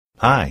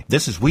Hi,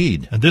 this is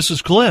Weed. And this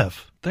is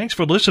Cliff. Thanks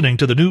for listening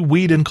to the new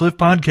Weed and Cliff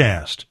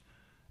podcast.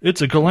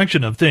 It's a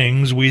collection of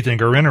things we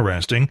think are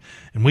interesting,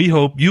 and we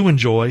hope you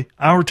enjoy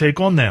our take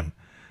on them.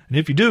 And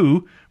if you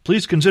do,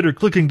 please consider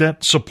clicking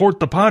that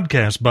support the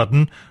podcast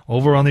button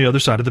over on the other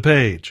side of the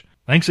page.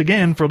 Thanks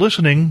again for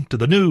listening to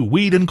the new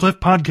Weed and Cliff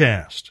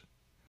podcast.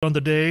 On the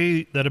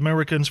day that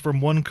Americans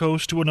from one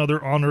coast to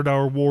another honored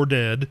our war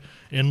dead,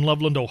 in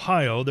Loveland,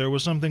 Ohio, there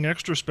was something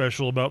extra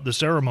special about the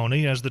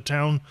ceremony, as the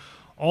town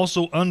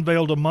also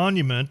unveiled a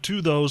monument to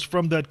those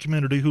from that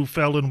community who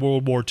fell in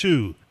World War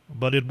II.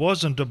 But it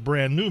wasn't a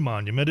brand new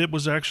monument. It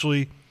was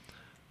actually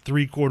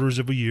three-quarters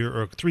of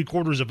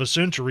a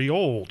century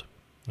old.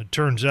 It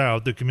turns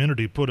out the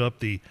community put up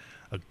the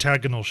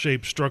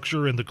octagonal-shaped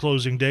structure in the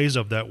closing days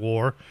of that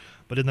war,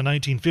 but in the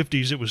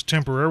 1950s it was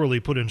temporarily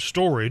put in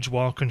storage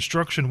while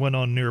construction went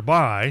on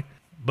nearby,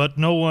 but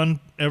no one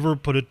ever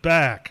put it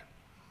back.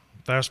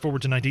 Fast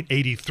forward to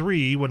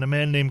 1983, when a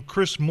man named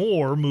Chris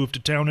Moore moved to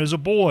town as a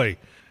boy,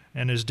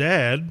 and his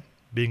dad,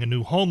 being a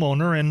new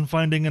homeowner and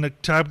finding an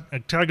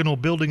octagonal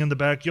building in the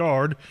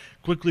backyard,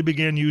 quickly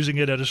began using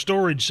it as a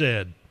storage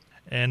shed.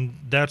 And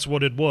that's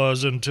what it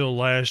was until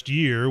last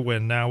year,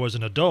 when now as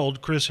an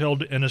adult, Chris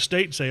held an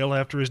estate sale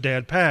after his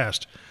dad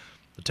passed.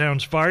 The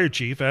town's fire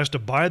chief asked to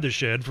buy the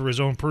shed for his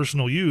own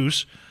personal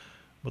use,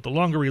 but the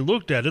longer he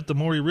looked at it, the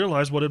more he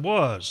realized what it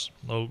was.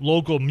 The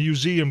local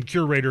museum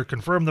curator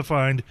confirmed the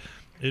find.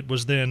 It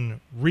was then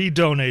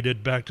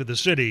redonated back to the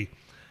city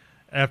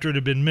after it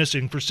had been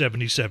missing for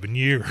 77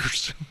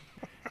 years.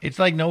 It's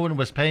like no one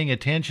was paying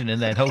attention in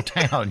that whole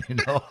town, you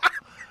know.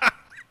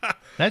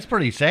 That's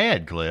pretty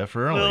sad, Cliff,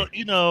 really. Well,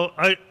 you know,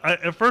 I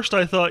at first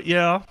I thought,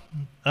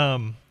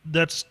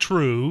 that's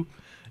true.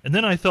 And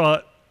then I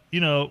thought, you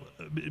know,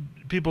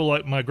 people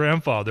like my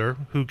grandfather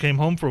who came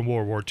home from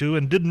World War II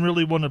and didn't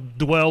really want to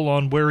dwell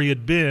on where he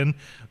had been.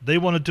 They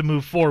wanted to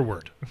move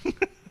forward.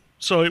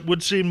 So it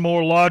would seem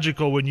more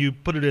logical when you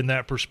put it in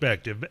that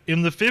perspective.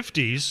 In the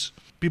 50s,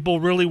 people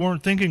really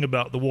weren't thinking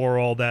about the war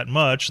all that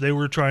much. They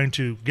were trying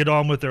to get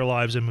on with their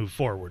lives and move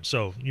forward.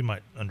 So you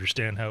might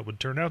understand how it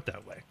would turn out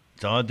that way.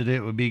 It's odd that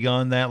it would be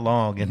gone that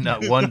long, and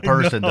not one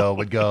person, though,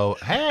 would go,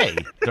 hey,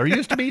 there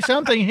used to be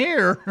something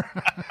here.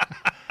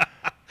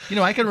 You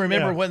know, I can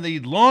remember when the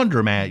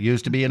laundromat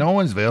used to be in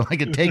Owensville. I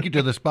could take you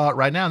to the spot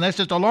right now, and that's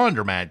just a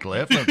laundromat,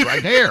 Cliff. It's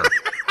right here.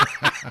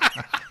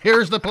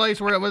 Here's the place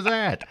where it was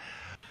at.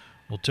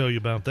 We'll tell you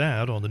about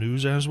that on the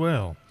news as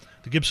well.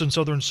 The Gibson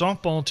Southern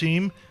softball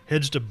team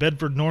heads to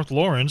Bedford North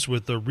Lawrence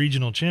with the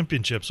regional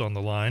championships on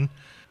the line.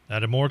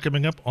 That and more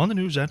coming up on the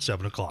news at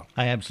 7 o'clock.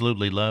 I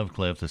absolutely love,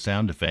 Cliff, the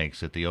sound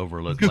effects at the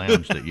Overlook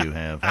Lounge that you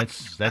have.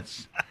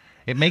 That's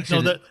it makes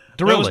it that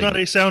thrilling. Was not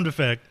a sound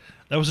effect.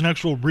 That was an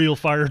actual real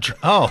fire truck.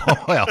 Oh,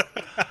 well,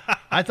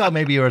 I thought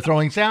maybe you were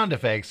throwing sound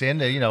effects in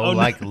to, no.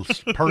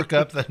 Perk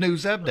up the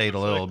news update a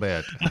little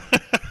bit.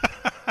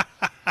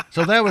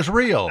 So that was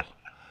real.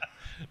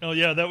 Oh,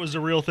 yeah, that was a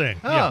real thing.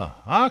 Oh,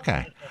 yeah.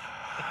 Okay.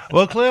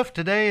 Well, Cliff,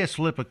 today is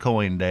Flip a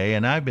Coin Day,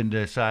 and I've been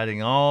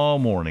deciding all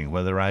morning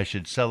whether I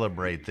should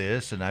celebrate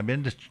this, and I've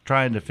been just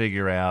trying to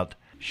figure out,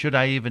 should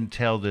I even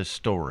tell this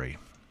story?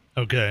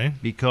 Okay.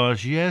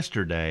 Because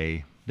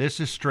yesterday, this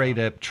is straight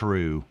up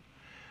true.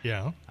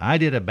 Yeah. I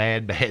did a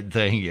bad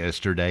thing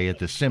yesterday at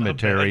the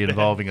cemetery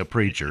involving a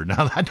preacher.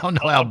 Now, I don't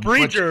know how... A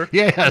preacher?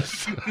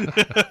 Yes.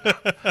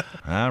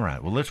 All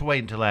right. Well, let's wait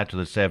until after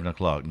the 7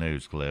 o'clock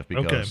news, Cliff,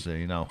 because,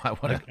 I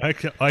want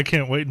to... I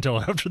can't wait until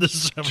after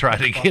this. Try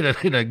to get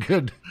it in a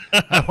good...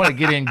 I want to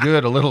get in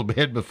good a little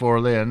bit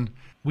before then.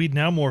 We'd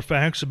now more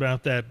facts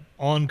about that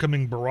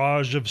oncoming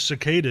barrage of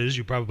cicadas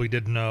you probably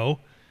didn't know.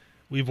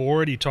 We've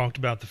already talked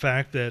about the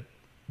fact that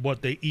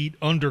what they eat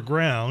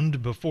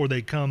underground before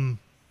they come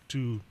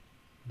to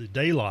the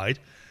daylight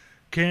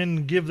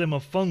can give them a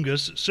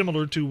fungus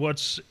similar to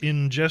what's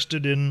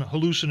ingested in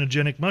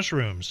hallucinogenic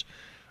mushrooms.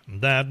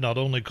 That not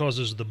only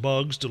causes the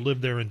bugs to live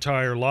their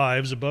entire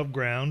lives above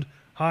ground,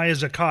 high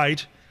as a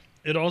kite,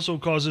 it also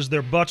causes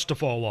their butts to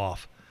fall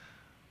off,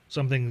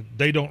 something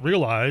they don't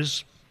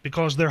realize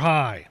because they're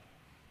high.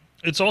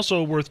 It's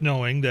also worth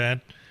knowing that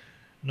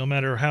no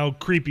matter how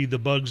creepy the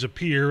bugs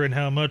appear and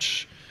how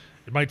much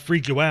it might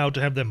freak you out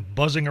to have them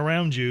buzzing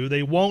around you,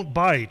 they won't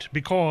bite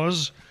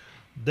because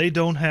they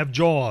don't have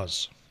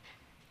jaws.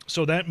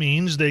 So that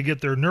means they get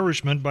their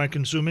nourishment by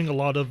consuming a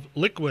lot of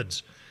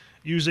liquids,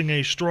 using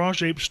a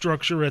straw-shaped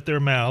structure at their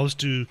mouths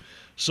to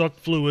suck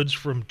fluids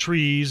from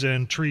trees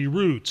and tree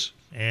roots.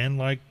 And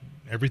like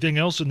everything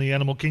else in the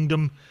animal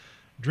kingdom,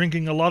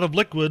 drinking a lot of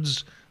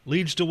liquids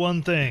leads to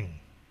one thing.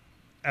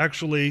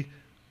 Actually,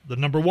 the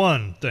number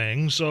one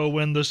thing. So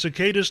when the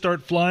cicadas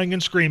start flying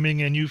and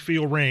screaming and you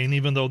feel rain,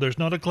 even though there's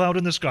not a cloud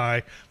in the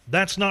sky,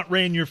 that's not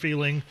rain you're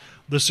feeling.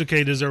 The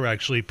cicadas are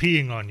actually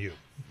peeing on you.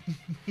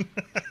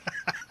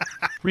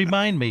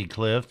 Remind me,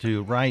 Cliff,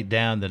 to write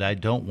down that I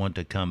don't want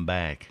to come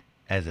back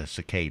as a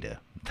cicada.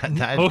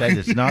 That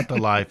is not the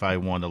life I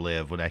want to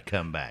live when I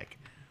come back.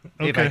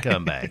 If I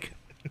come back.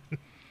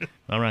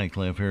 All right,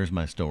 Cliff, here's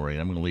my story.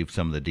 I'm going to leave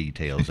some of the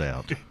details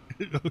out.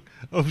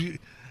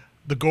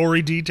 The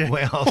gory detail.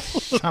 Well,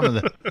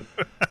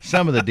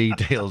 some of the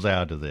details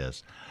out of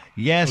this.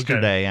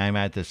 Yesterday, I'm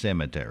at the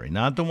cemetery,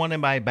 not the one in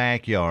my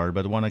backyard,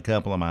 but the one a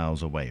couple of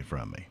miles away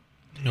from me.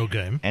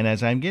 Okay. And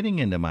as I'm getting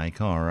into my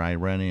car, I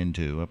run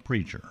into a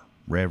preacher,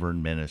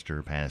 reverend,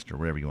 minister, pastor,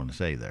 whatever you want to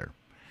say there.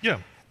 Yeah.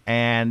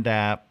 And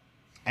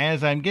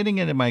as I'm getting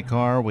into my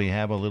car, we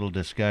have a little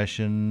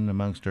discussion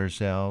amongst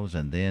ourselves,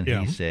 and then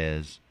Yeah. he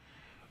says,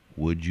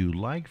 "Would you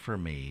like for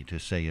me to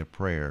say a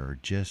prayer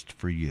just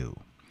for you?"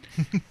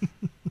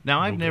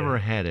 Now, I've never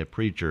had a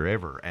preacher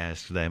ever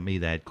ask me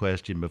that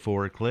question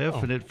before, Cliff,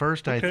 and at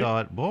first I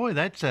thought, boy,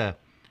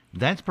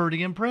 that's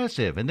pretty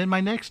impressive. And then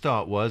my next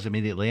thought was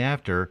immediately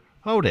after,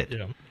 hold it.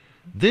 Yeah.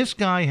 This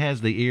guy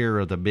has the ear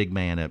of the big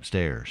man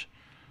upstairs.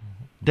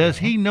 Does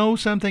he know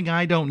something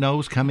I don't know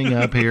is coming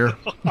up here?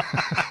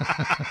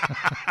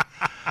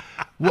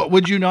 What,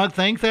 would you not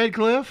think that,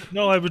 Cliff?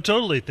 No, I would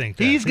totally think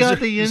that. He's got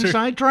the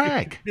inside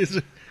track.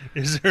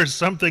 Is there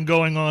something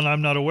going on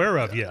I'm not aware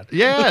of yet?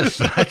 Yes,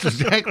 that's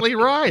exactly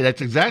right. That's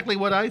exactly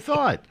what I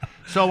thought.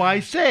 So I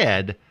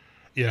said,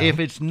 Yeah. if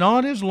it's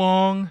not as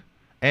long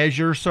as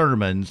your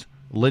sermons,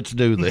 let's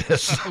do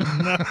this.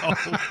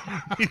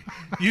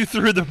 You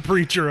threw the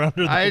preacher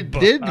under the I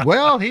bus. did.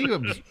 Well,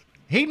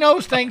 he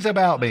knows things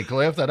about me,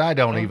 Cliff, that I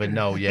don't even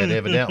know yet,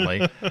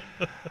 evidently.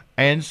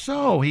 And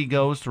so he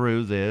goes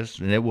through this,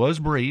 and it was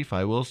brief.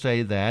 I will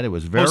say that it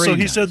was very. Oh, so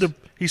he nice.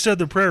 said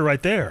the prayer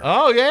right there.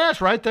 Oh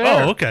yes, right there.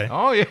 Oh, okay.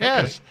 Oh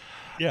yes.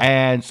 Yeah.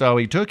 And so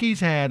he took his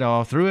hat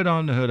off, threw it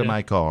on the hood of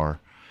my car,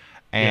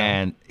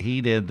 and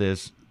he did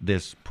this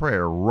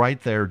prayer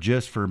right there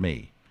just for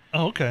me.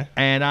 Oh, okay.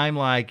 And I'm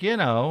like,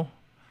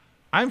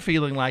 I'm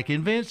feeling like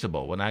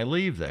invincible when I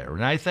leave there.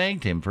 And I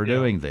thanked him for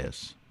doing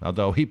this,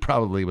 although he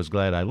probably was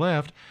glad I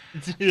left.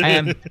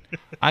 And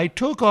I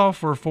took off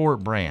for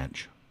Fort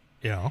Branch,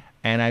 Yeah.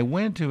 and I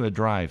went to a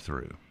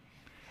drive-through.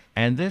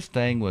 And this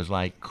thing was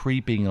like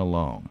creeping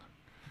along.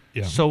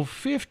 Yeah. So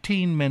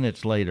 15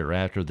 minutes later,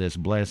 after this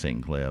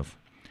blessing, Cliff,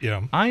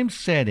 Yeah. I'm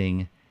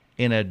sitting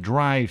in a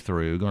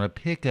drive-through going to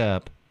pick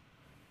up,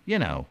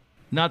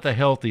 not the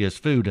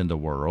healthiest food in the I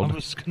world.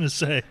 was going to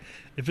say,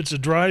 if it's a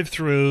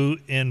drive-through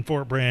in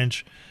Fort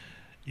Branch,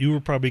 you were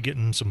probably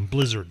getting some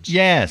blizzards.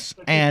 Yes,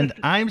 and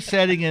I'm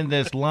sitting in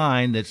this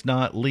line that's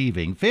not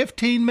leaving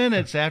 15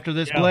 minutes after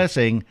this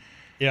blessing,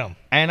 Yeah.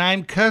 and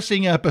I'm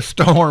cussing up a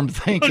storm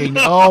thinking,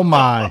 oh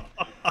my,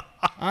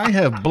 I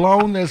have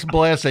blown this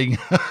blessing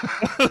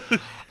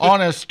on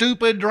a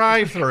stupid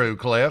drive-through,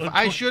 Cliff.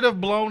 I should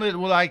have blown it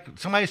like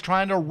somebody's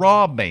trying to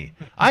rob me.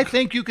 I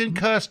think you can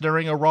cuss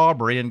during a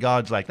robbery, and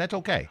God's like, that's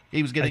okay.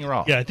 He was getting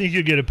robbed. Yeah, I think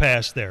you get a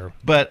pass there.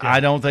 But I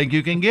don't think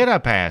you can get a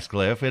pass,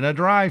 Cliff, in a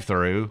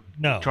drive-through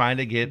No. trying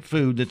to get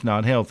food that's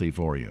not healthy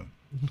for you.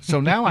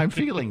 So now I'm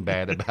feeling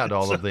bad about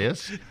all of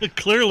this.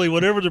 Clearly,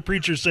 whatever the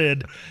preacher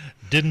said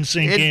didn't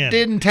sink It in.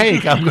 didn't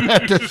take. I'm going to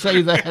have to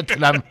say that,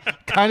 and I'm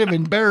kind of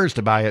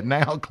embarrassed by it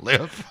now,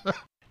 Cliff.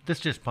 This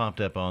just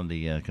popped up on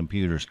the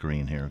computer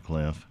screen here,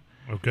 Cliff.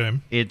 Okay.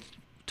 It's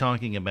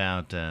talking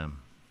about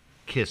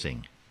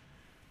kissing.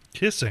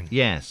 Kissing.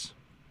 Yes.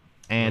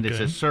 And it's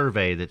Okay. a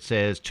survey that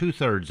says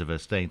 2/3 of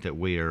us think that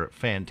we are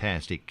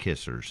fantastic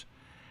kissers.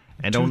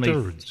 And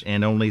Two-thirds.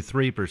 only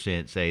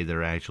 3% say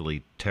they're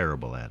actually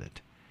terrible at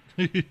it.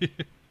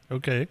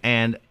 Okay.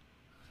 And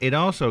it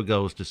also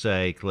goes to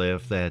say,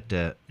 Cliff,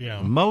 that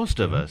Yeah. most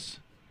of us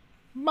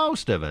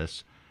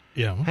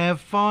Yeah. have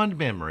fond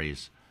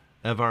memories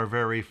of our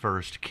very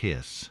first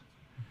kiss.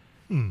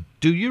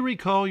 Do you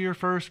recall your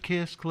first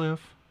kiss,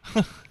 Cliff?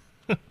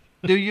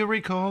 Do you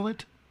recall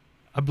it?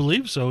 I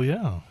believe so,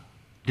 yeah.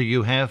 Do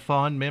you have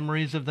fond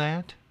memories of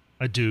that?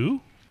 I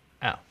do.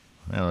 Oh.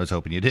 Well, I was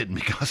hoping you didn't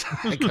because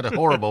I got a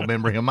horrible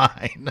memory of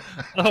mine.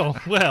 Oh,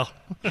 well,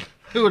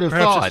 Who would have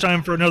perhaps thought? it's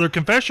time for another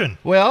confession.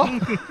 Well,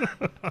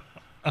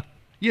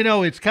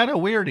 it's kind of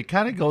weird. It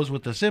kind of goes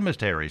with the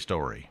cemetery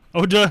story.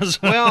 Oh, it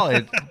does? Well,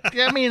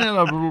 in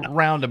a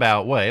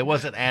roundabout way. It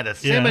wasn't at a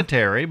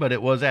cemetery, but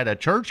it was at a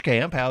church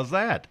camp. How's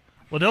that?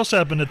 What else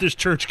happened at this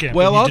church camp?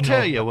 Well, we need I'll to tell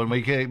know? you when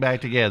we get back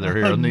together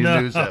here on the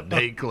No. news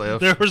update, Cliff.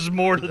 There was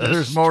more to this.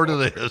 There's more to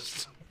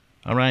this.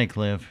 All right,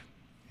 Cliff.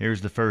 Here's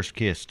the first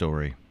kiss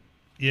story.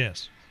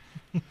 Yes.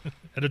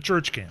 At a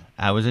church camp.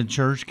 I was in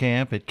church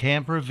camp at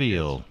Camp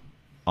Reveal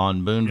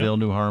on Boonville,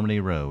 New Harmony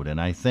Road, and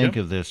I think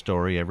of this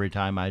story every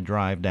time I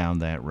drive down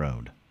that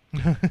road.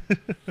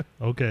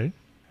 Okay.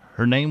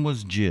 Her name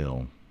was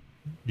Jill,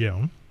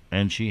 Yeah.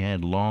 and she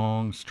had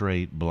long,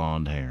 straight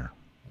blonde hair.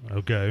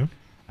 Okay.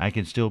 I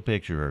can still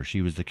picture her.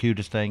 She was the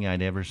cutest thing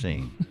I'd ever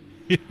seen.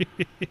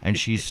 And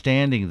she's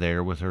standing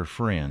there with her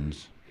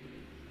friends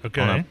on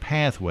a Okay.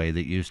 pathway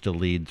that used to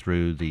lead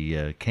through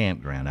the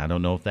campground. I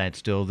don't know if that's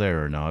still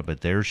there or not,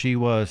 but there she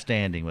was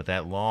standing with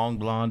that long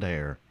blonde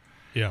hair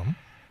Yeah.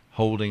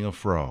 holding a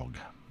frog.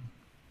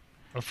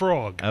 A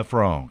frog. A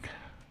frog.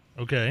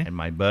 Okay. And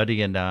my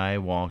buddy and I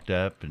walked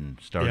up and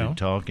started Yeah.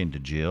 talking to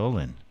Jill,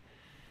 and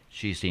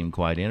she seemed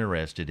quite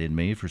interested in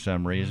me for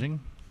some reason.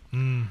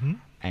 Mm-hmm.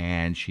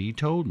 And she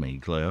told me,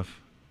 Cliff,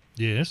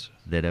 Yes.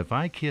 that if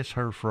I kiss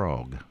her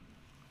frog,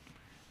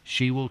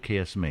 she will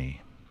kiss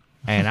me.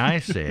 And I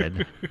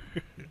said,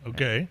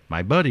 Okay.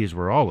 my buddies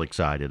were all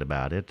excited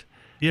about it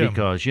Yeah.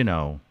 because,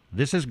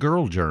 this is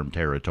girl germ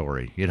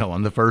territory,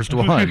 on the first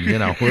one,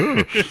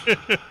 woo.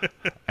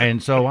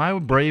 And so I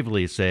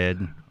bravely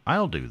said,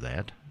 I'll do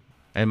that.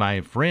 And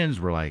my friends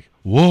were like,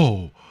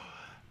 whoa.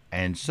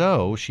 And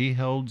so she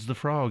holds the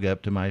frog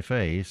up to my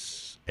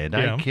face, and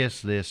Yeah. I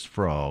kiss this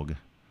frog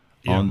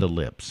Yeah. on the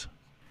lips.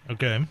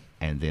 Okay.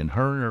 And then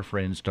her and her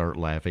friends start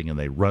laughing, and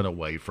they run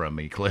away from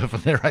me, Cliff.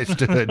 And there I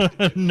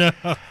stood. No.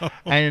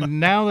 And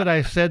now that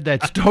I said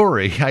that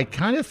story, I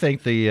kind of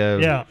think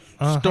the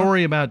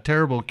story about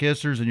terrible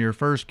kissers and your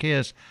first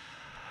kiss,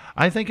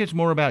 I think it's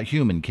more about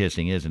human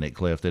kissing, isn't it,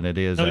 Cliff, than it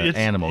is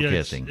animal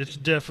kissing. It's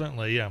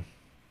definitely, Yeah.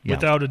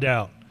 without a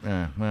doubt.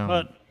 Well,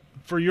 But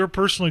for your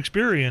personal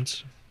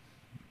experience,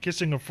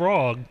 kissing a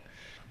frog,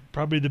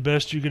 probably the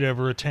best you could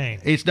ever attain.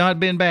 it's not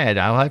been bad,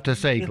 I'll have to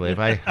say, Cliff.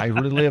 I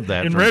relived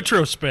that. In for-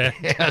 retrospect,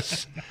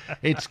 Yes.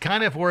 It's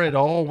kind of where it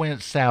all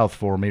went south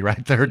for me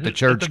right there at the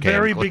church at the camp,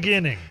 very Cliff.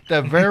 beginning.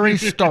 The very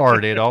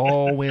start, it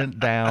all went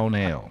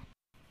downhill.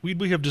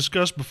 We have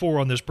discussed before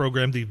on this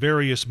program the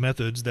various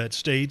methods that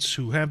states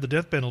who have the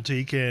death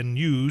penalty can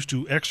use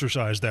to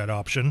exercise that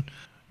option,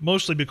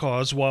 mostly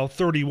because while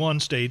 31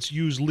 states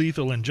use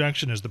lethal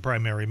injection as the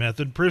primary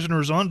method,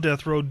 prisoners on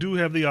death row do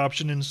have the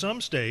option in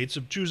some states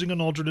of choosing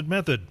an alternate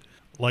method,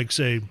 like,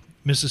 say,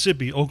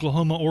 Mississippi,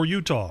 Oklahoma, or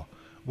Utah,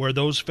 where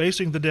those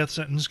facing the death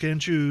sentence can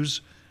choose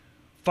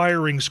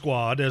firing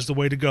squad as the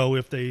way to go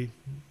if they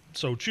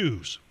so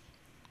choose.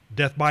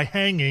 Death by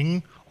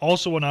hanging,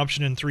 also an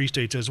option in 3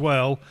 states as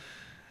well,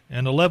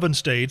 and 11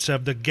 states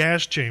have the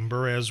gas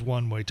chamber as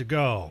one way to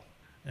go.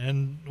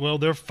 And, well,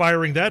 they're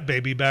firing that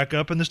baby back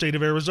up in the state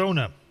of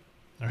Arizona.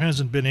 There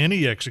hasn't been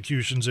any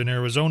executions in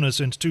Arizona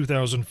since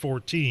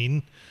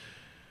 2014,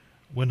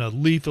 when a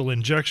lethal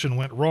injection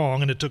went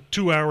wrong and it took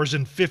 2 hours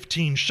and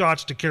 15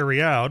 shots to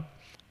carry out.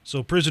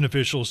 So prison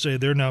officials say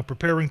they're now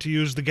preparing to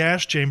use the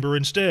gas chamber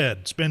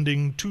instead,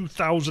 spending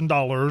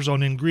 $2,000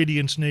 on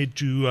ingredients needed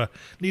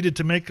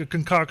to make a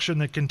concoction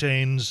that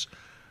contains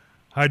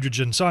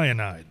hydrogen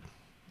cyanide.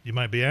 You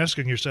might be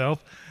asking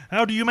yourself,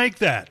 how do you make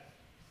that?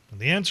 And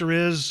the answer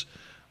is,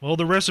 well,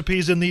 the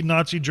recipe's in the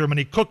Nazi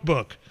Germany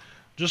cookbook.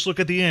 Just look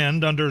at the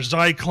end under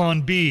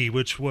Zyklon B,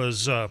 which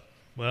was, it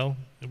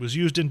was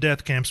used in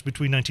death camps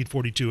between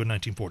 1942 and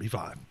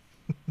 1945.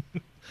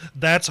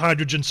 That's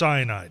hydrogen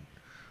cyanide.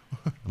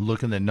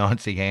 Look in the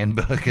Nazi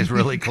handbook is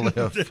really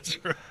Cliff.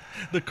 That's right.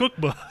 The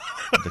cookbook.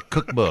 The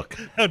cookbook.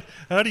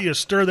 How do you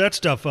stir that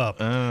stuff up?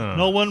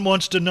 No one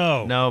wants to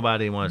know.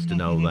 Nobody wants to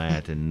know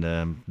that. And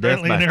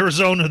Apparently in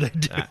Arizona they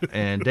do.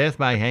 and death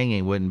by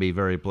hanging wouldn't be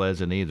very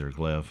pleasant either,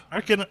 Cliff. I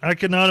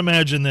cannot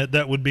imagine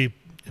that would be.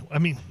 I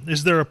mean,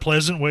 is there a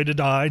pleasant way to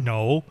die?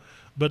 No,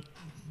 but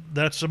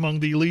that's among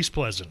the least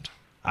pleasant.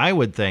 I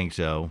would think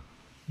so.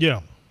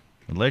 Yeah.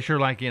 Unless you're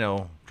like,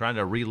 trying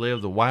to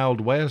relive the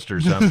Wild West or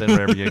something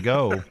wherever you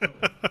go.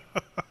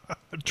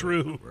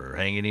 True. Or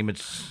hanging him at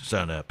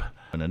sunup.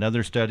 And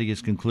another study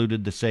has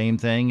concluded the same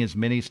thing as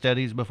many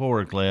studies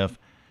before, Cliff.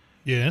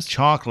 Yes.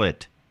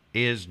 Chocolate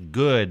is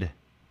good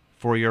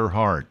for your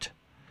heart.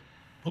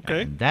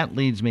 Okay. And that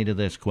leads me to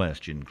this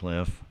question,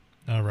 Cliff.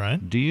 All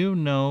right. Do you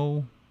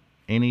know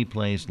any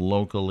place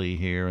locally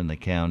here in the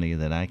county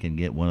that I can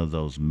get one of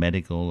those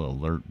medical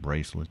alert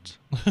bracelets?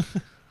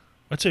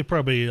 I'd say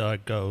probably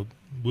like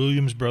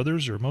Williams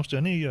Brothers or most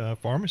any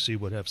pharmacy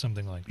would have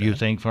something like that. You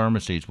think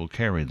pharmacies will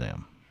carry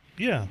them?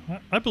 Yeah,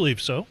 I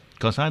believe so.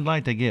 Because I'd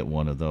like to get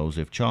one of those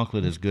if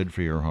chocolate is good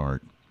for your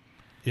heart.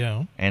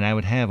 Yeah. And I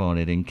would have on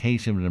it, in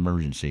case of an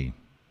emergency,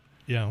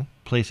 Yeah.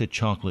 place a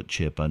chocolate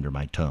chip under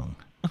my tongue.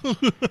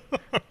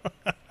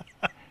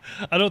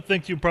 I don't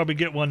think you'll probably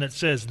get one that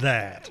says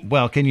that.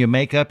 Well, can you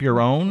make up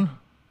your own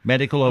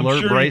medical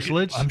alert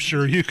bracelets? I'm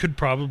sure you could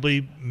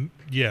probably,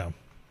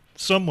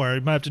 somewhere.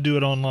 You might have to do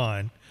it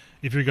online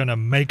if you're going to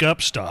make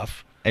up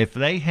stuff. If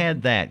they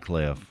had that,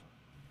 Cliff,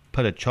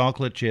 put a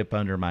chocolate chip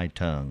under my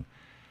tongue,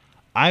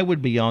 I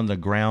would be on the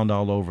ground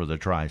all over the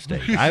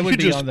tri-state. I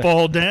would You just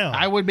fall down.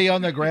 I would be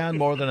on the ground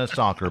more than a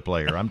soccer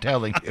player, I'm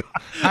telling you.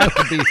 I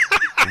would be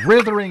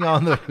writhing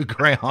on the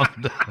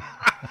ground,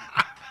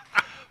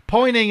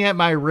 pointing at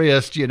my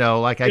wrist,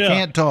 like I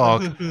can't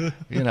talk,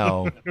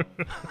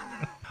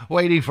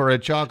 waiting for a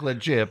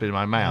chocolate chip in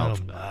my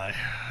mouth. Oh, my.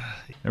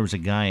 There was a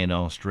guy in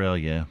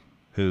Australia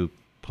who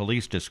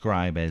police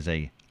describe as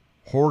a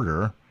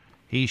hoarder.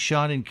 He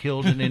shot and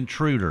killed an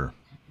intruder.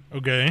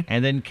 Okay.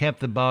 And then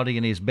kept the body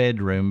in his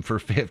bedroom for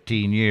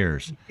 15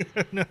 years.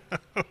 No.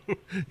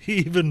 He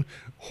even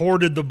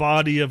hoarded the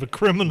body of a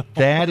criminal.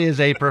 That is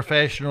a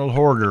professional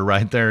hoarder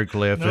right there,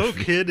 Cliff. No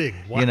kidding.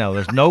 Wow.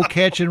 There's no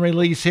catch and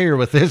release here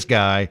with this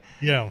guy.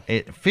 Yeah.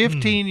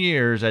 15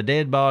 years, a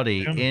dead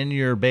body in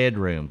your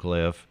bedroom,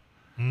 Cliff.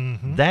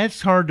 Mm-hmm.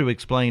 That's hard to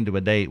explain to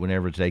a date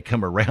whenever they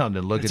come around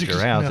and look at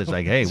your house. It's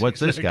like, hey, what's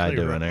this guy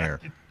doing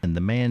there? And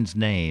the man's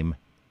name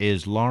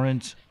is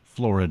Lawrence,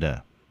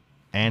 Florida.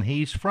 And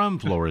he's from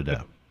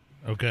Florida.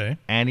 Okay.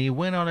 And he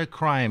went on a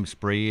crime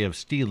spree of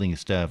stealing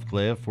stuff,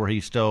 Cliff, where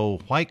he stole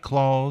White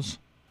Claws,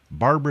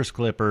 barber's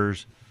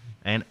clippers,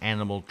 and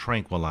animal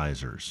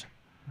tranquilizers.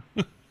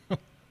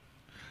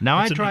 Now,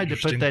 I That's an tried to put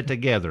interesting- that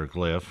together,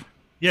 Cliff.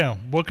 Yeah,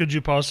 what could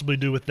you possibly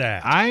do with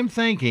that? I'm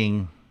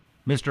thinking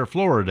Mr.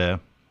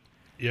 Florida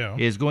Yeah.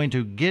 is going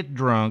to get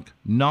drunk,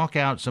 knock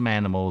out some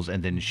animals,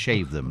 and then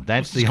shave them.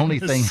 That's the only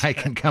thing I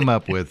can come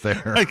up with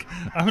there. Like,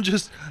 I'm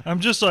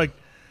just like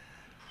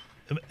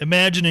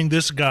imagining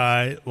this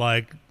guy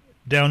like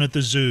down at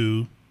the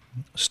zoo,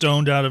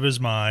 stoned out of his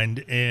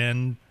mind,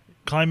 and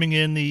climbing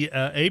in the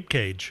ape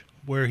cage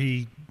where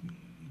he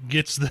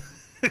gets the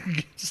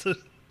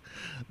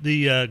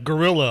the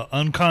gorilla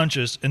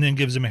unconscious and then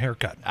gives him a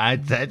haircut.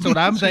 That's what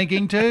I'm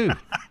thinking, too.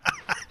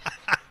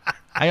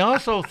 I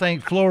also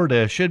think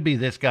Florida should be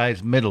this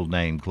guy's middle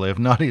name, Cliff,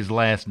 not his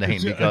last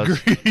name, because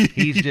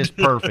he's just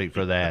perfect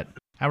for that.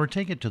 Our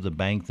ticket to the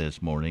bank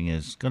this morning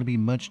is going to be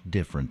much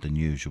different than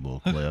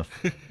usual, Cliff.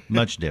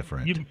 Much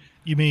different.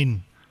 You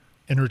mean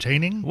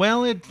entertaining?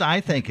 Well, I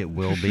think it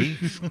will be,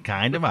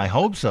 kind of. I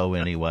hope so,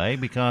 anyway,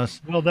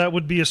 because Well, that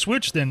would be a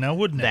switch then, now,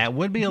 wouldn't it? that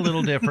would be a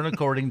little different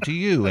according to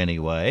you,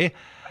 anyway.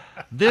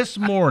 This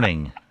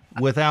morning,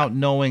 without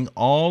knowing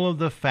all of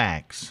the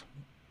facts,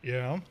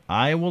 Yeah.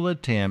 I will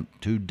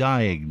attempt to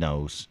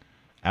diagnose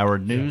our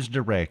news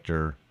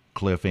director,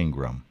 Cliff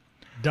Ingram.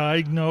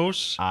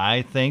 Diagnose.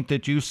 I think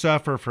that you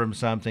suffer from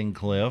something,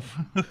 Cliff.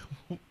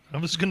 I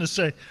was going to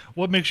say,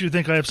 what makes you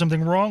think I have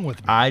something wrong with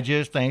me? I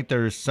just think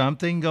there's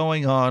something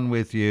going on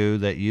with you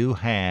that you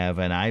have,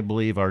 and I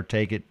believe our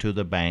Take It to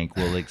the Bank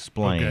will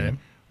explain Okay.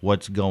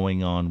 what's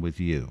going on with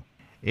you.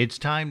 It's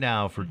time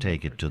now for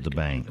Take It to the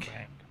Bank.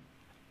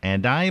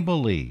 And I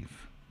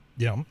believe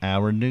Yeah.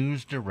 our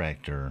news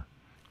director,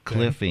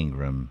 Cliff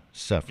Ingram,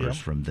 suffers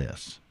Yeah. from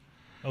this.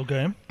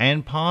 Okay.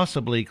 And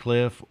possibly,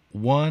 Cliff,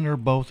 one or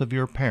both of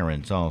your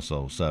parents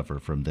also suffer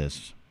from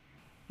this.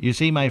 You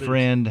see, my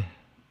friend,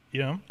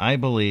 Yeah. I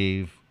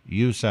believe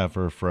you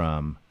suffer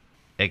from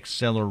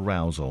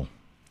accelerousal.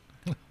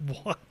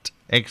 What?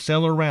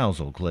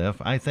 Accelerousal, Cliff.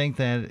 I think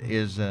that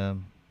is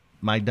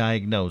my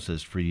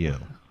diagnosis for you.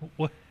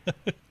 What?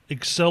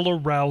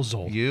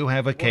 Accelerousal. You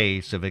have a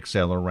case of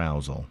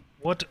accelerousal.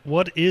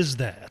 What is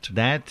that?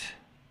 That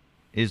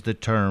is the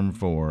term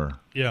for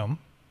Yeah.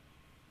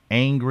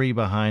 angry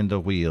behind the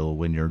wheel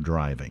when you're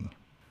driving.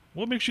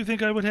 What makes you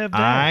think I would have that?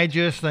 I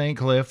just think,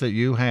 Cliff, that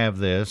you have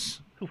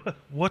this.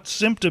 What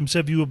symptoms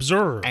have you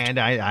observed? And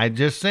I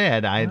just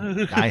said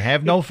I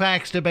have no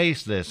facts to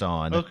base this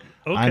on. Okay.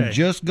 I'm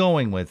just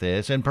going with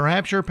this, and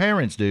perhaps your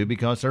parents do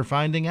because they're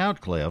finding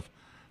out, Cliff,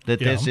 that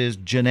this is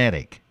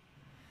genetic.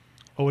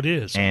 Oh, it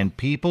is. And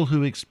people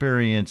who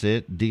experience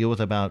it deal with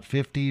about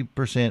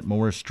 50%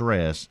 more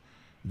stress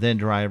than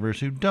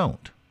drivers who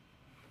don't.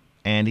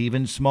 And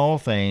even small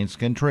things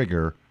can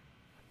trigger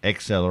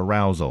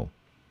accelerousal,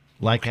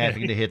 like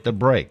having to hit the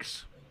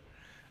brakes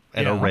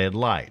at a red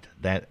light.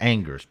 That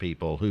angers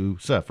people who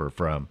suffer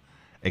from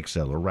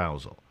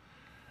accelerousal.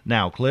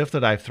 Now, Cliff,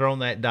 that I've thrown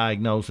that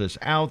diagnosis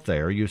out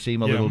there, you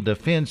seem a little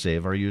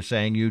defensive. Are you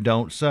saying you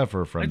don't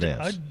suffer from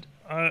this?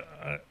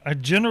 I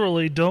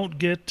generally don't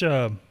get,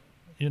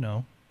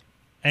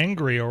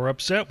 angry or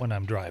upset when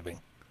I'm driving.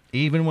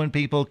 Even when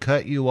people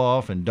cut you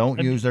off and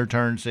don't use their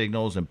turn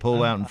signals and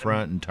pull out in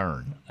front and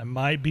turn. I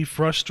might be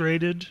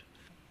frustrated.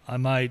 I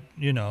might,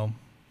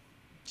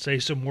 say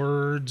some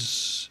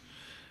words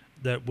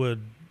that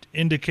would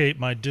indicate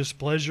my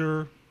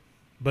displeasure,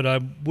 but I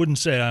wouldn't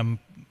say I'm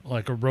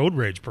like a road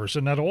rage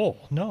person at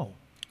all. No.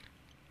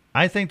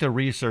 I think the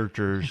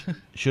researchers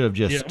should have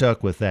just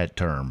stuck with that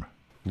term,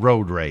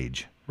 road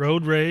rage.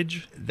 Road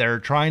rage? They're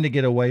trying to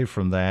get away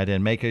from that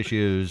and make us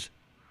use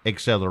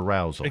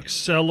accelerousal.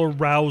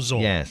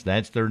 Accelerousal. Yes,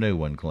 that's their new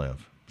one,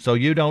 Cliff. So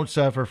you don't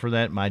suffer for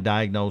that. My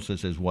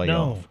diagnosis is way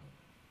off.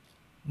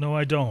 No,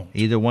 I don't.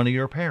 Either one of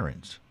your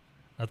parents.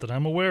 Not that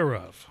I'm aware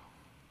of.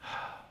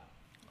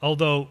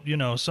 Although,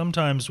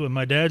 sometimes when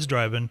my dad's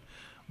driving,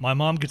 my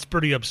mom gets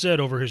pretty upset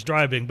over his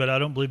driving, but I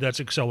don't believe that's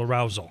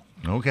accelerousal.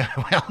 Okay,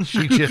 well,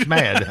 she's just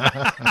mad.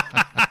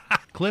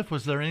 Cliff,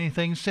 was there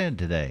anything said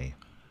today?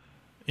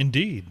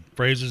 Indeed.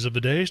 Phrases of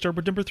the day start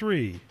with number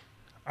 3.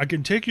 I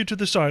can take you to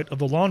the site of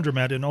the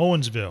laundromat in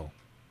Owensville.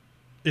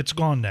 It's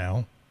gone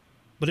now,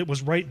 but it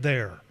was right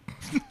there.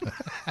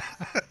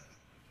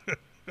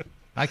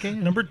 I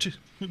can't. Number 2.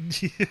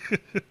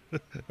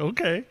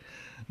 Okay.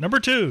 Number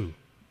 2.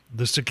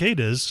 The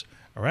cicadas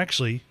are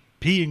actually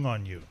peeing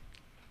on you.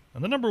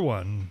 And the number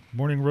 1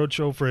 Morning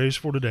Roadshow phrase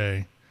for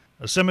today: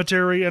 a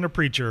cemetery and a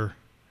preacher,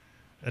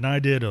 and I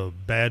did a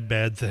bad,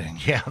 bad thing.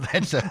 Yeah,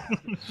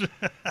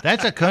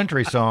 that's a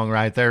country song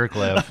right there,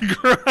 Cliff.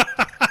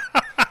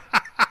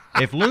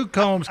 If Luke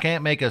Combs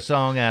can't make a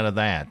song out of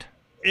that,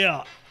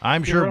 Yeah.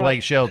 I'm sure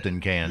Blake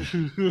Shelton can.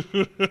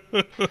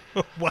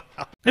 Wow.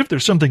 If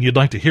there's something you'd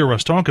like to hear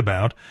us talk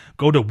about,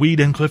 go to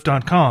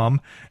weedandcliff.com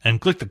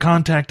and click the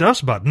Contact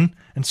Us button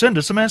and send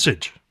us a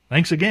message.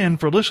 Thanks again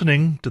for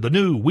listening to the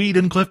new Weed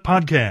and Cliff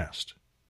podcast.